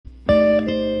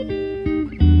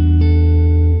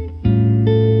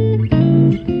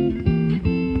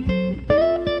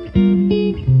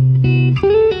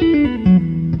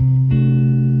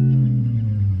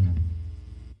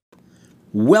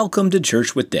Welcome to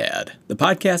Church with Dad, the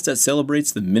podcast that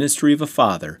celebrates the ministry of a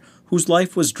father whose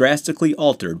life was drastically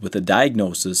altered with a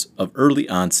diagnosis of early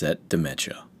onset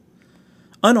dementia.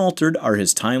 Unaltered are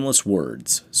his timeless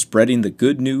words, spreading the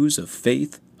good news of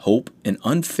faith, hope, and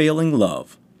unfailing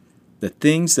love, the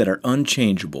things that are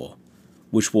unchangeable,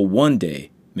 which will one day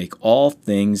make all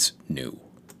things new.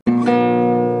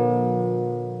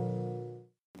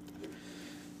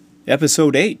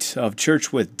 Episode 8 of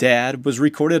Church with Dad was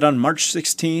recorded on March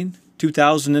 16,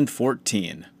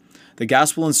 2014. The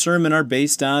Gospel and Sermon are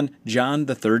based on John,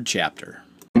 the 3rd chapter.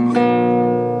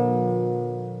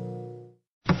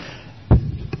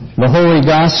 The Holy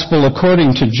Gospel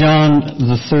according to John,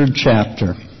 the 3rd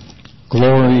chapter.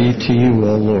 Glory to you,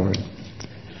 O Lord.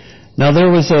 Now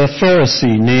there was a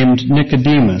Pharisee named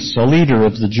Nicodemus, a leader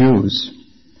of the Jews.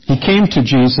 He came to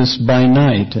Jesus by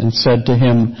night and said to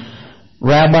him,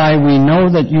 Rabbi, we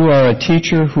know that you are a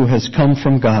teacher who has come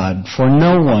from God, for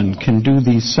no one can do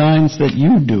these signs that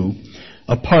you do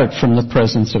apart from the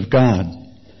presence of God.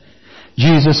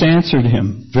 Jesus answered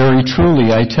him, Very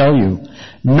truly, I tell you,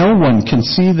 no one can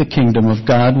see the kingdom of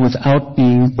God without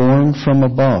being born from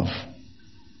above.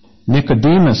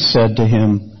 Nicodemus said to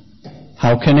him,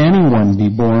 How can anyone be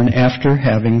born after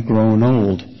having grown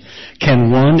old?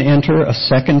 Can one enter a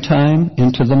second time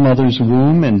into the mother's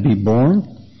womb and be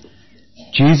born?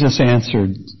 Jesus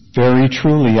answered, Very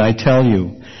truly, I tell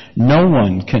you, no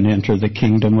one can enter the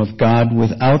kingdom of God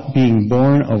without being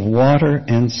born of water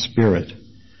and spirit.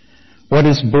 What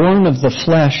is born of the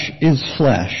flesh is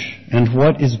flesh, and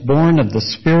what is born of the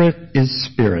Spirit is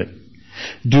spirit.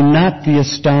 Do not be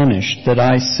astonished that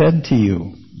I said to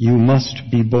you, You must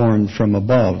be born from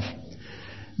above.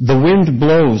 The wind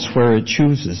blows where it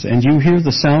chooses, and you hear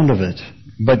the sound of it,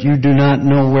 but you do not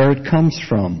know where it comes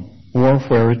from or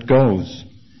where it goes.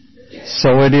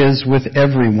 So it is with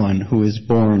everyone who is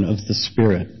born of the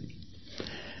Spirit.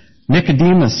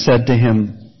 Nicodemus said to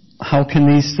him, How can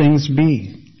these things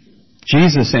be?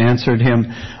 Jesus answered him,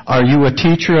 Are you a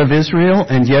teacher of Israel,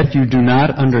 and yet you do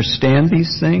not understand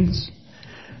these things?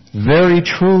 Very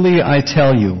truly I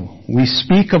tell you, we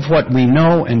speak of what we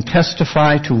know and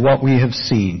testify to what we have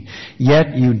seen,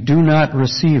 yet you do not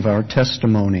receive our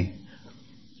testimony.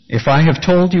 If I have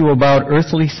told you about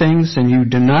earthly things and you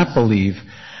do not believe,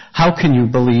 how can you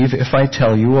believe if I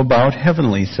tell you about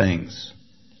heavenly things?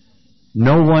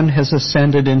 No one has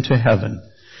ascended into heaven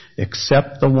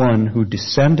except the one who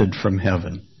descended from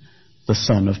heaven, the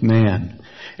Son of Man.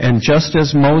 And just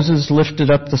as Moses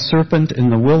lifted up the serpent in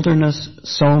the wilderness,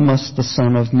 so must the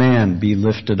Son of Man be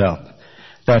lifted up,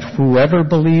 that whoever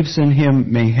believes in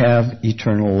him may have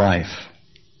eternal life.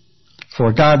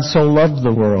 For God so loved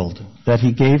the world that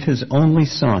he gave his only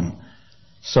Son,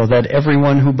 so that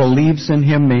everyone who believes in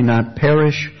him may not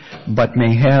perish, but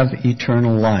may have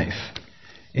eternal life.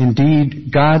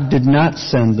 Indeed, God did not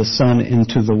send the Son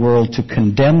into the world to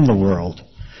condemn the world,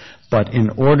 but in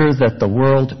order that the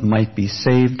world might be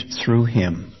saved through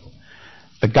him.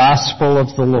 The Gospel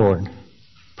of the Lord.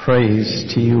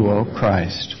 Praise to you, O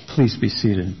Christ. Please be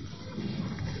seated.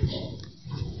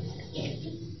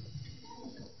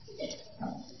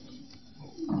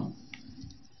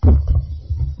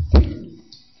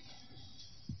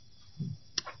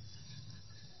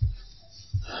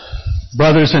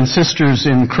 Brothers and sisters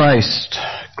in Christ,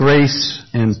 grace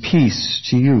and peace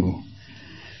to you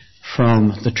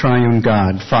from the triune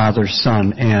God, Father,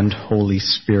 Son, and Holy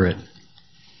Spirit.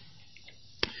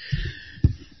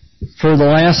 For the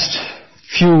last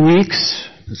few weeks,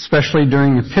 especially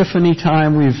during Epiphany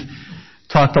time, we've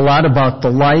talked a lot about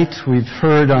the light. We've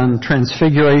heard on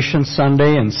Transfiguration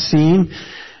Sunday and seen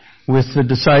with the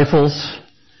disciples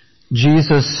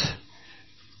Jesus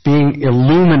being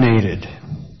illuminated,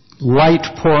 light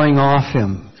pouring off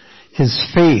him, his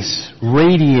face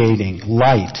radiating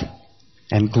light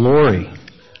and glory,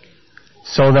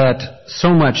 so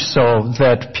much so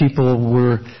that people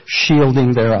were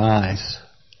shielding their eyes.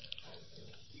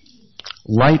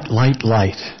 Light, light,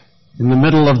 light. In the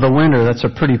middle of the winter, that's a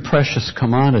pretty precious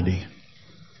commodity.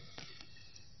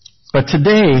 But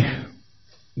today,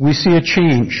 we see a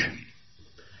change.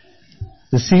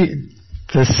 This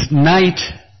night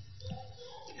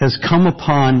has come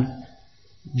upon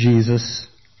Jesus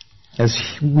as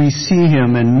we see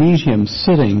him and meet him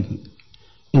sitting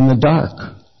in the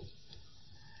dark.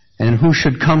 And who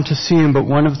should come to see him but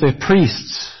one of the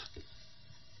priests,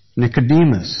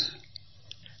 Nicodemus.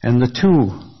 And the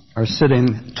two are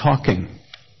sitting talking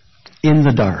in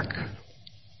the dark.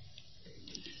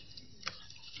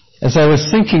 As I was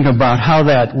thinking about how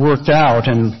that worked out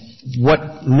and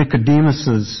what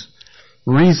Nicodemus's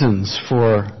reasons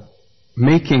for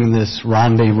making this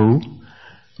rendezvous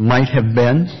might have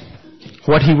been,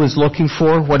 what he was looking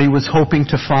for, what he was hoping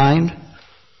to find.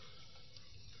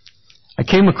 I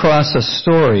came across a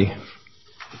story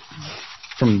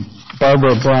from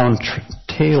Barbara Brown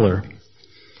Taylor.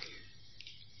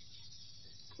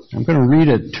 I'm going to read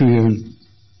it to you in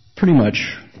pretty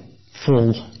much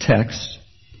full text.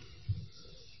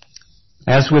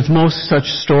 As with most such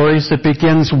stories, it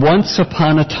begins, once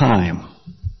upon a time,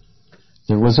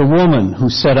 there was a woman who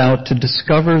set out to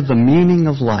discover the meaning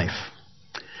of life.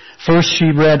 First, she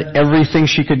read everything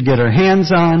she could get her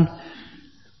hands on,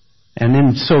 and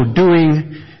in so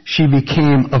doing, she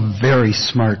became a very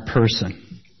smart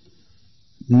person.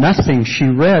 Nothing she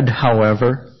read,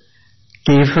 however,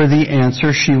 gave her the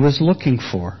answer she was looking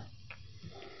for.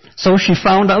 So she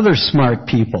found other smart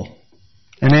people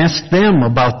and asked them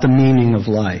about the meaning of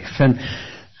life. And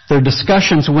their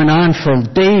discussions went on for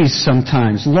days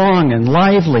sometimes, long and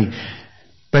lively.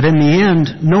 But in the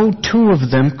end, no two of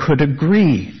them could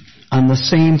agree on the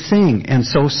same thing. And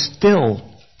so still,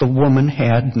 the woman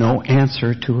had no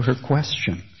answer to her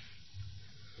question.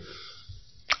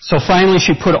 So finally,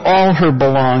 she put all her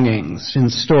belongings in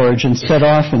storage and set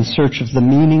off in search of the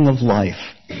meaning of life.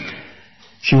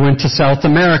 She went to South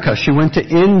America. She went to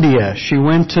India. She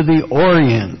went to the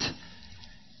Orient.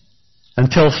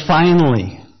 Until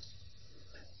finally,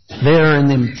 there in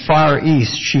the Far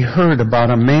East, she heard about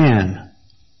a man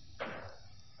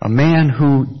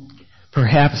who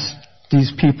perhaps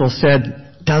these people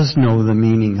said does know the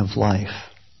meaning of life.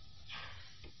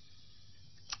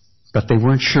 But they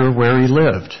weren't sure where he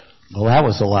lived. Well, that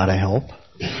was a lot of help.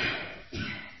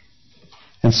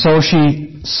 And so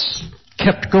she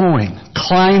kept going,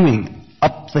 climbing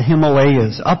up the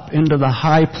Himalayas, up into the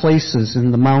high places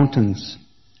in the mountains,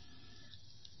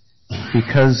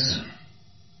 because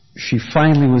she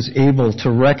finally was able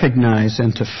to recognize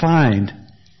and to find,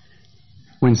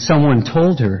 when someone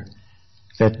told her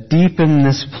that deep in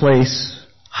this place,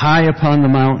 high upon the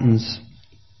mountains,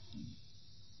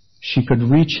 she could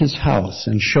reach his house,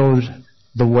 and showed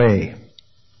the way.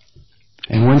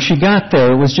 And when she got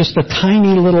there, it was just a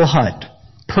tiny little hut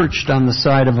perched on the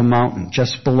side of a mountain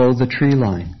just below the tree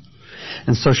line.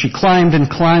 And so she climbed and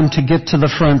climbed to get to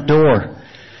the front door.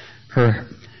 Her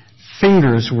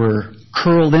fingers were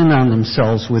curled in on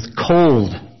themselves with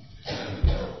cold.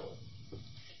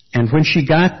 And when she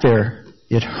got there,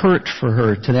 it hurt for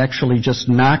her to actually just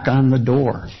knock on the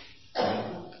door.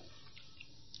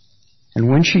 And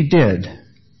when she did,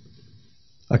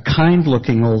 a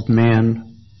kind-looking old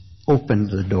man opened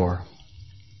the door.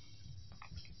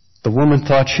 The woman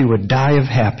thought she would die of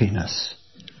happiness.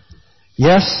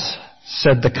 Yes,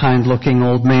 said the kind-looking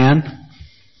old man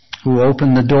who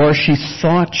opened the door, she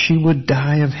thought she would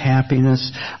die of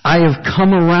happiness. I have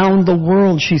come around the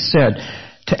world, she said,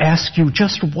 to ask you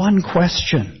just one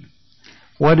question.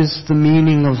 What is the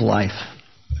meaning of life?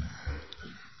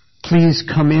 Please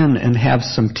come in and have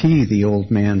some tea, the old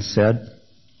man said.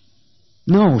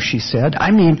 No, she said.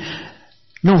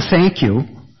 No, thank you.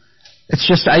 It's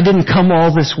just I didn't come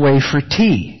all this way for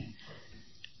tea.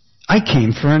 I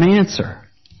came for an answer.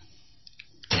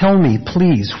 Tell me,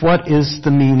 please, what is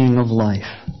the meaning of life?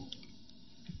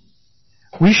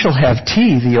 We shall have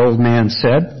tea, the old man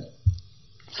said.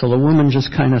 So the woman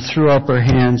just kind of threw up her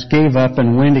hands, gave up,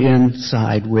 and went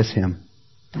inside with him.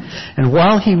 And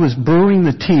while he was brewing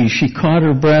the tea, she caught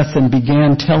her breath and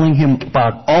began telling him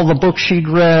about all the books she'd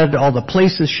read, all the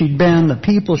places she'd been, the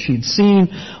people she'd seen,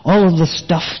 all of the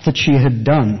stuff that she had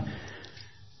done.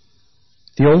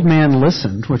 The old man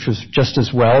listened, which was just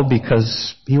as well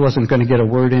because he wasn't going to get a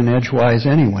word in edgewise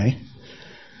anyway.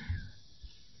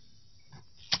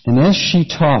 And as she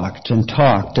talked and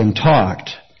talked and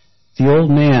talked, the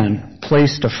old man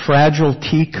placed a fragile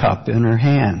teacup in her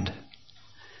hand.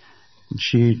 And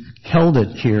she held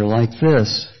it here like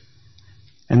this.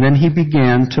 And then he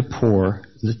began to pour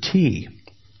the tea,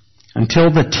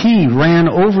 until the tea ran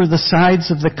over the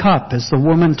sides of the cup as the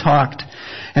woman talked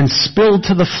and spilled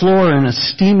to the floor in a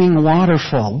steaming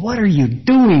waterfall. What are you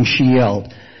doing? She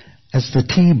yelled as the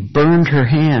tea burned her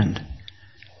hand.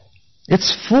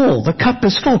 It's full. The cup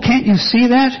is full. Can't you see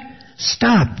that?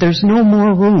 Stop. There's no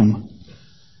more room.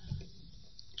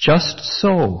 Just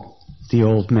so, the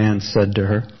old man said to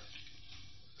her.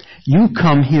 You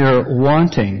come here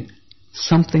wanting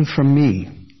something from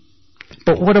me.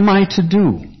 But what am I to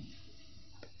do?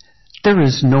 There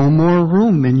is no more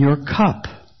room in your cup.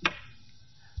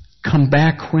 Come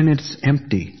back when it's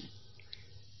empty,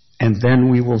 and then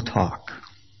we will talk.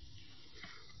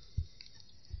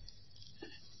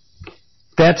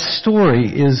 That story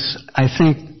is, I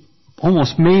think,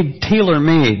 almost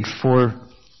tailor-made for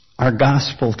our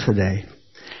gospel today.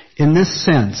 In this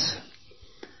sense,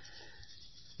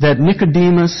 that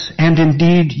Nicodemus, and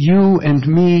indeed you and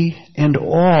me and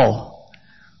all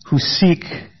who seek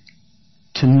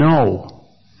to know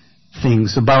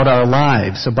things about our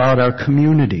lives, about our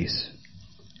communities,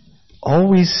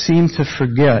 always seem to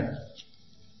forget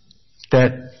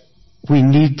that we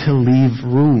need to leave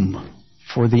room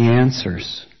for the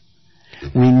answers.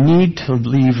 We need to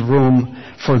leave room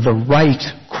for the right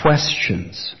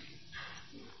questions.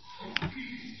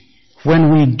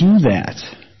 When we do that,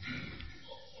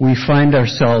 we find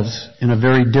ourselves in a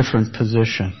very different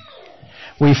position.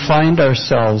 We find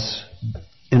ourselves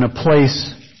in a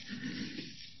place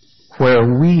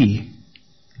where we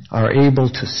are able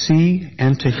to see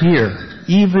and to hear,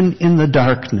 even in the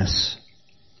darkness.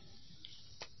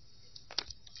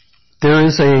 There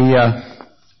is a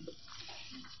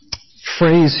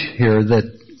phrase here that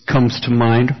comes to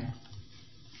mind,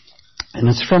 and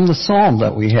it's from the psalm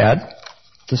that we had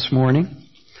this morning.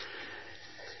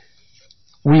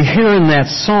 We hear in that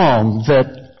psalm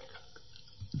that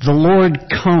the Lord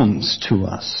comes to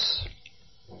us,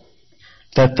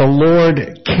 that the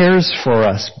Lord cares for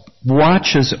us,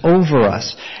 watches over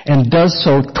us, and does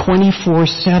so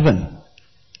 24/7.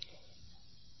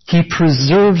 He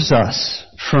preserves us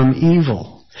from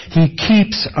evil. He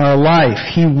keeps our life.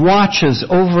 He watches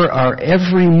over our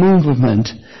every movement,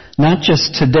 not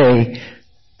just today,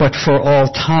 but for all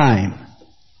time.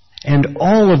 And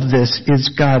all of this is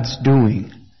God's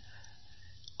doing.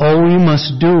 All we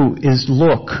must do is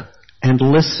look and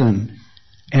listen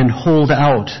and hold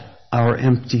out our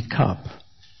empty cup.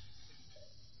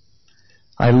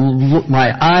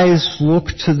 My eyes look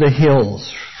to the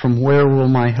hills. From where will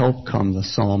my help come, the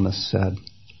psalmist said.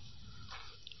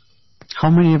 How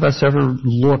many of us ever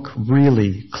look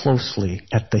really closely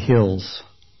at the hills?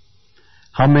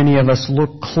 How many of us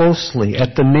look closely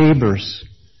at the neighbors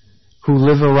who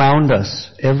live around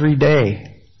us every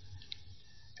day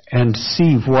and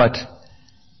see what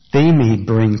they may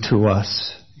bring to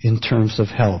us in terms of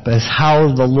help, as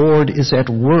how the Lord is at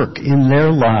work in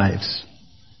their lives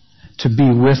to be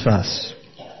with us?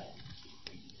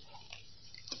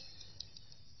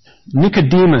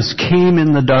 Nicodemus came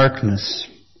in the darkness.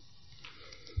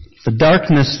 The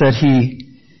darkness that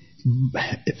he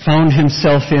found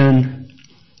himself in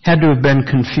had to have been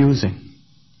confusing.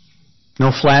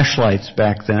 No flashlights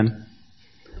back then.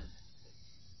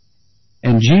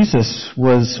 And Jesus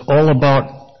was all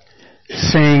about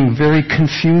saying very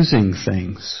confusing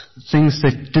things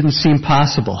that didn't seem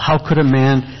possible. How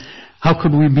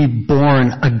could we be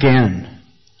born again?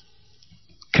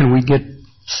 Can we get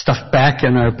stuff back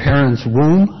in our parents'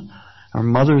 womb, our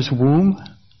mother's womb,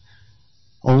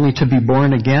 only to be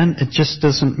born again? It just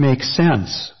doesn't make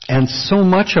sense. And so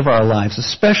much of our lives,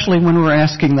 especially when we're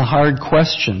asking the hard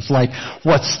questions like,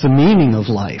 what's the meaning of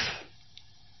life,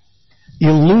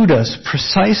 elude us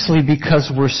precisely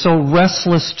because we're so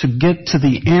restless to get to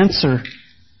the answer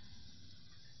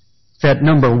that,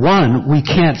 number one, we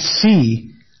can't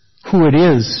see who it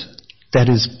is that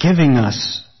is giving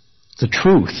us the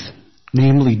truth,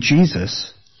 namely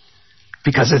Jesus,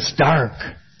 because it's dark.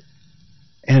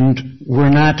 And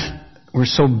we're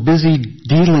so busy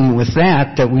dealing with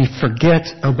that we forget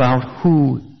about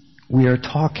who we are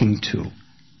talking to.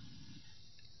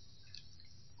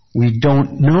 We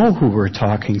don't know who we're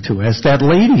talking to, as that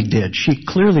lady did. She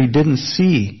clearly didn't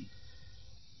see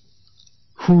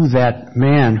who that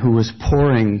man who was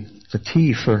pouring the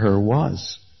tea for her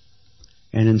was.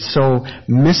 And in so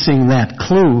missing that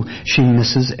clue, she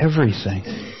misses everything.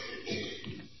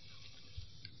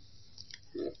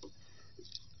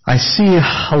 I see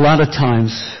a lot of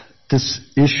times this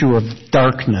issue of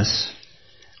darkness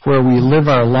where we live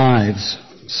our lives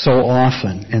so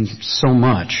often and so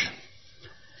much.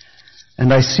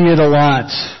 And I see it a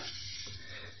lot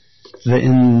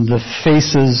in the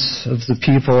faces of the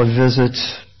people I visit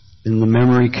in the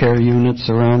memory care units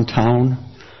around town.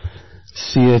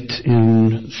 See it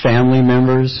in family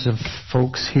members of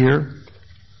folks here.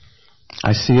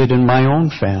 I see it in my own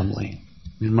family,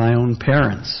 in my own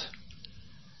parents.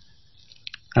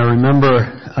 I remember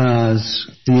as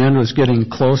the end was getting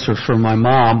closer for my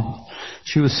mom,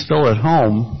 she was still at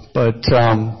home, but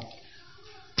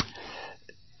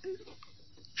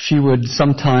she would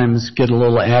sometimes get a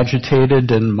little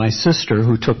agitated, and my sister,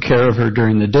 who took care of her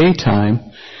during the daytime,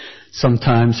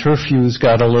 sometimes her fuse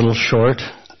got a little short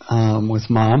with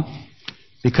Mom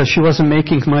because she wasn't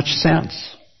making much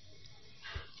sense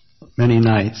many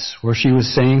nights, where she was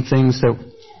saying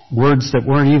words that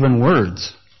weren't even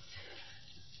words.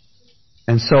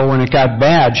 And so when it got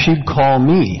bad, she'd call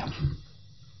me.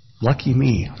 Lucky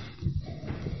me.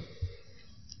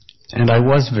 And I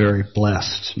was very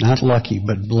blessed. Not lucky,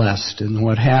 but blessed in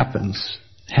what happens.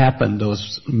 happened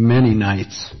those many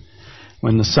nights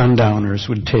when the sundowners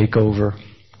would take over.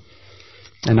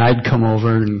 And I'd come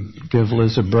over and give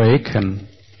Liz a break, and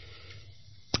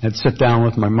I'd sit down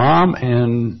with my mom,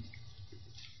 and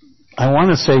I want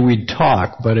to say we'd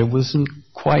talk, but it wasn't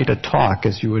quite a talk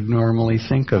as you would normally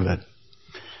think of it.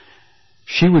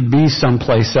 She would be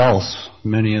someplace else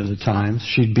many of the times.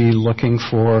 She'd be looking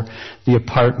for the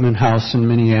apartment house in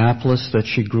Minneapolis that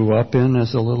she grew up in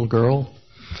as a little girl.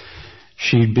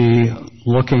 She'd be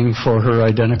looking for her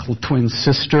identical twin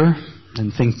sister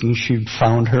and thinking she'd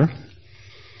found her.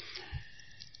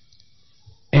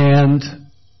 And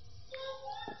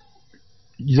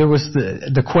there was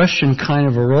the question kind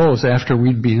of arose after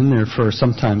we'd be in there for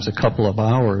sometimes a couple of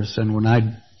hours, and when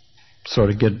I'd sort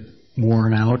of get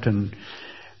worn out and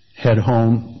head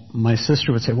home, my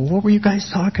sister would say, "Well, what were you guys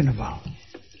talking about?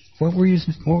 What were you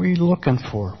looking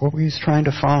for? What were you trying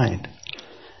to find?"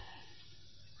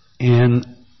 And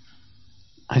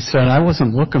I said, "I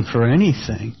wasn't looking for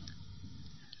anything.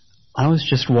 I was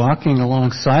just walking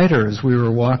alongside her as we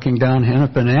were walking down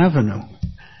Hennepin Avenue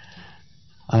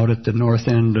out at the north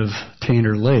end of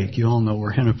Tainter Lake." You all know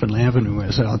where Hennepin Avenue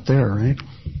is out there, right?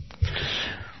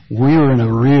 We were in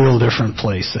a real different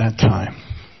place that time.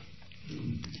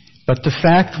 But the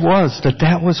fact was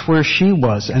that was where she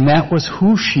was, and that was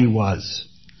who she was.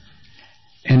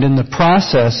 And in the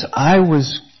process, I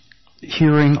was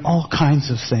hearing all kinds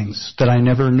of things that I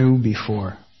never knew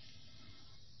before.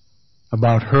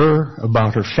 About her,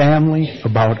 about her family,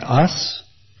 about us,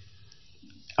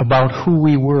 about who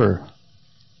we were.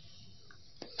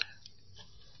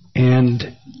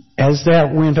 And as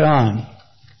that went on,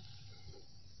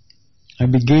 I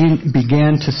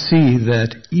began to see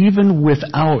that even with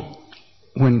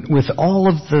all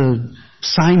of the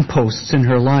signposts in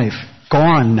her life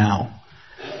gone now,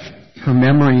 her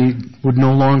memory would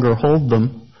no longer hold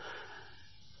them,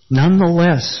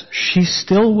 nonetheless, she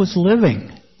still was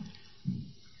living.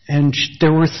 And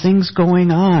there were things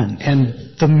going on.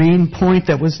 And the main point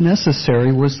that was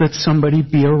necessary was that somebody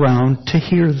be around to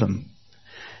hear them.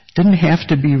 Didn't have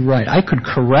to be right. I could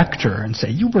correct her and say,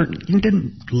 you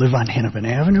didn't live on Hennepin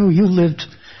Avenue. You lived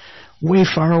way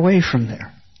far away from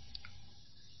there.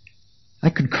 I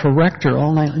could correct her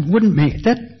all night. It wouldn't make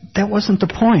that wasn't the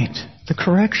point. The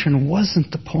correction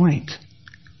wasn't the point.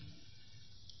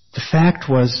 The fact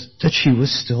was that she was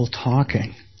still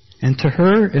talking. And to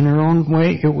her, in her own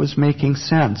way, it was making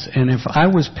sense. And if I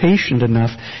was patient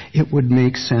enough, it would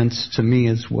make sense to me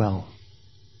as well.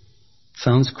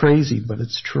 Sounds crazy, but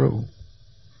it's true.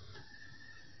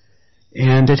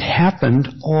 And it happened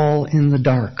all in the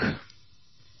dark.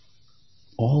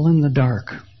 All in the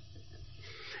dark.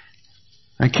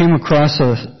 I came across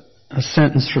a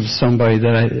sentence from somebody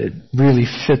that really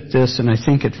fit this, and I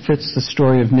think it fits the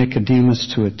story of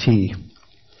Nicodemus to a T.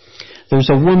 There's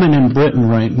a woman in Britain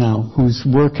right now who's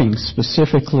working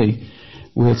specifically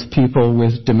with people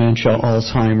with dementia,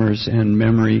 Alzheimer's, and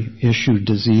memory issue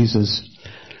diseases.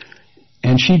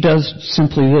 And she does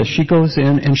simply this. She goes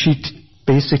in and she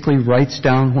basically writes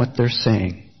down what they're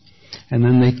saying. And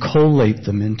then they collate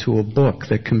them into a book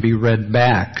that can be read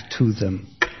back to them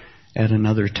at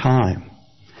another time.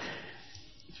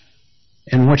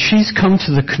 And what she's come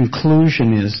to the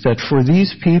conclusion is that for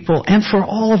these people, and for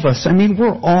all of us, I mean,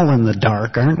 we're all in the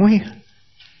dark, aren't we?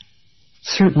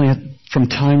 Certainly from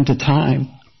time to time.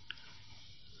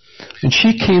 And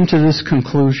she came to this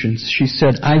conclusion. She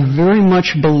said, I very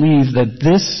much believe that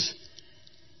this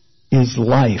is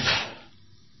life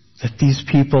that these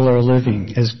people are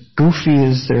living. As goofy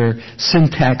as their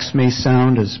syntax may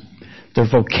sound, as their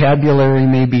vocabulary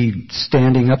may be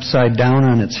standing upside down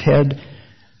on its head,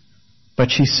 but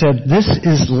she said, this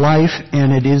is life,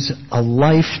 and it is a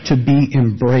life to be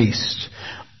embraced.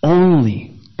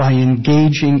 Only by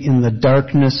engaging in the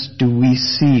darkness do we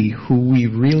see who we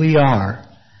really are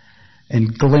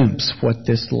and glimpse what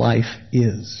this life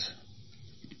is.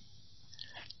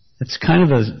 It's kind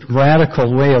of a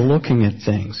radical way of looking at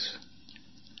things.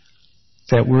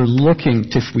 That we're looking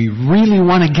to, if we really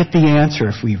want to get the answer,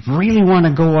 if we really want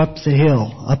to go up the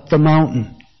hill, up the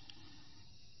mountain,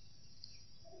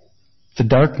 the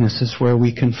darkness is where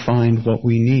we can find what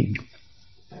we need.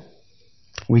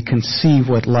 We can see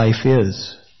what life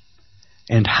is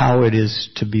and how it is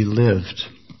to be lived.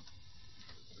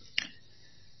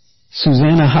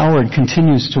 Susanna Howard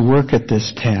continues to work at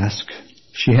this task.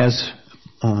 She has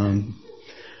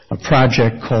a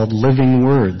project called Living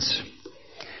Words.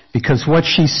 Because what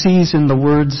she sees in the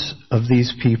words of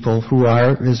these people who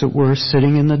are, as it were,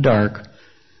 sitting in the dark,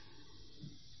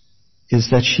 is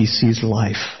that she sees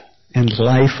life, and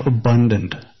life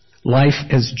abundant, life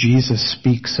as Jesus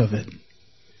speaks of it.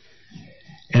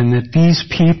 and that these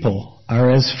people are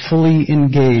as fully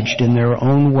engaged in their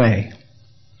own way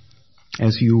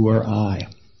as you or I.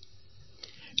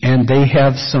 And they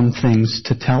have some things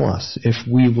to tell us if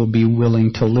we will be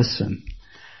willing to listen.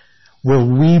 Will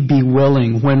we be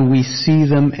willing when we see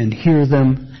them and hear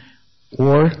them,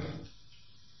 or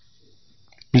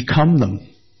become them?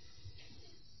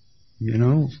 You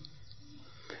know,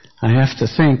 I have to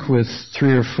think with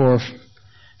 3 or 4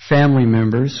 family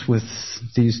members with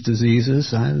these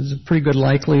diseases, there's a pretty good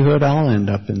likelihood I'll end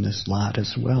up in this lot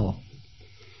as well.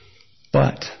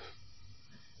 But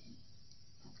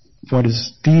what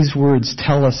these words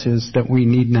tell us is that we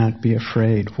need not be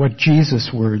afraid. What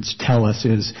Jesus' words tell us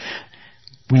is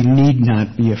we need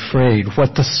not be afraid.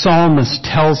 What the psalmist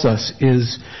tells us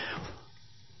is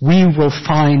we will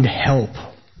find help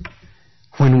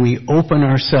when we open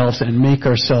ourselves and make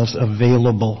ourselves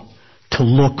available to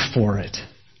look for it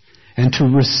and to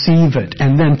receive it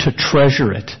and then to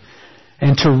treasure it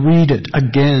and to read it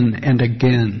again and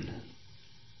again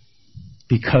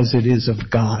because it is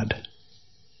of God.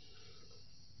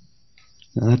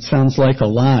 Now that sounds like a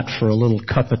lot for a little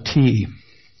cup of tea.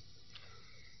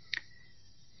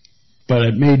 But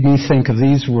it made me think of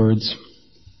these words.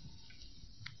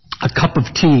 A cup of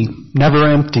tea, never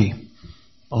empty,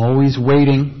 always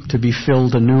waiting to be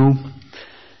filled anew,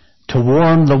 to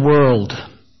warm the world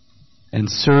and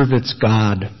serve its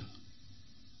God.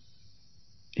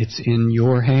 It's in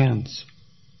your hands.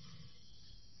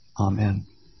 Amen.